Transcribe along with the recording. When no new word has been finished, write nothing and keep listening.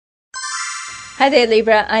Hi there,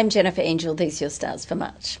 Libra. I'm Jennifer Angel. These are your stars for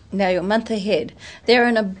March. Now, your month ahead. There are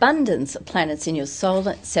an abundance of planets in your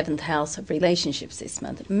solar 7th house of relationships this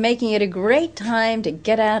month, making it a great time to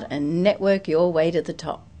get out and network your way to the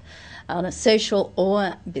top on a social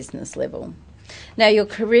or business level. Now, your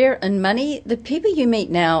career and money, the people you meet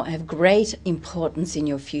now have great importance in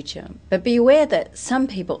your future. But be aware that some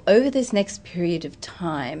people over this next period of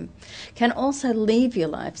time can also leave your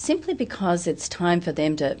life simply because it's time for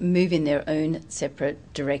them to move in their own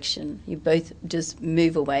separate direction. You both just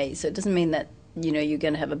move away. So it doesn't mean that you're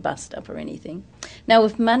going to have a bust up or anything. Now,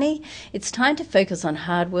 with money, it's time to focus on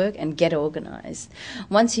hard work and get organised.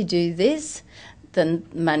 Once you do this, then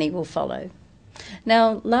money will follow.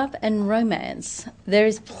 Now, love and romance. There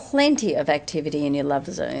is plenty of activity in your love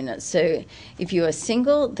zone. So if you are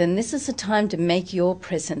single, then this is the time to make your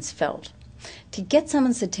presence felt. To get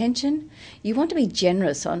someone's attention, you want to be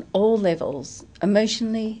generous on all levels,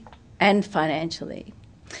 emotionally and financially.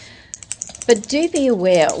 But do be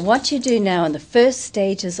aware, what you do now in the first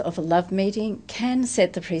stages of a love meeting can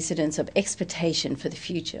set the precedence of expectation for the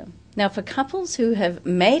future. Now, for couples who have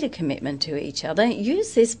made a commitment to each other,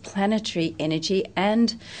 use this planetary energy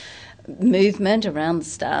and movement around the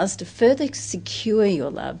stars to further secure your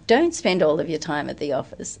love. Don't spend all of your time at the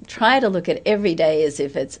office. Try to look at every day as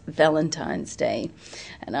if it's Valentine's Day.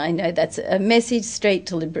 And I know that's a message straight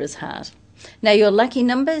to Libra's heart. Now, your lucky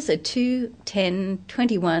numbers are 2, 10,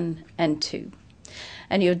 21 and 2.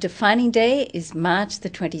 And your defining day is March the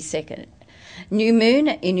 22nd. New moon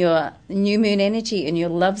energy in your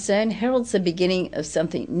love zone heralds the beginning of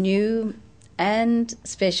something new and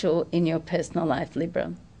special in your personal life,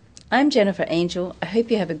 Libra. I'm Jennifer Angel. I hope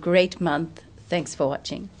you have a great month. Thanks for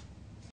watching.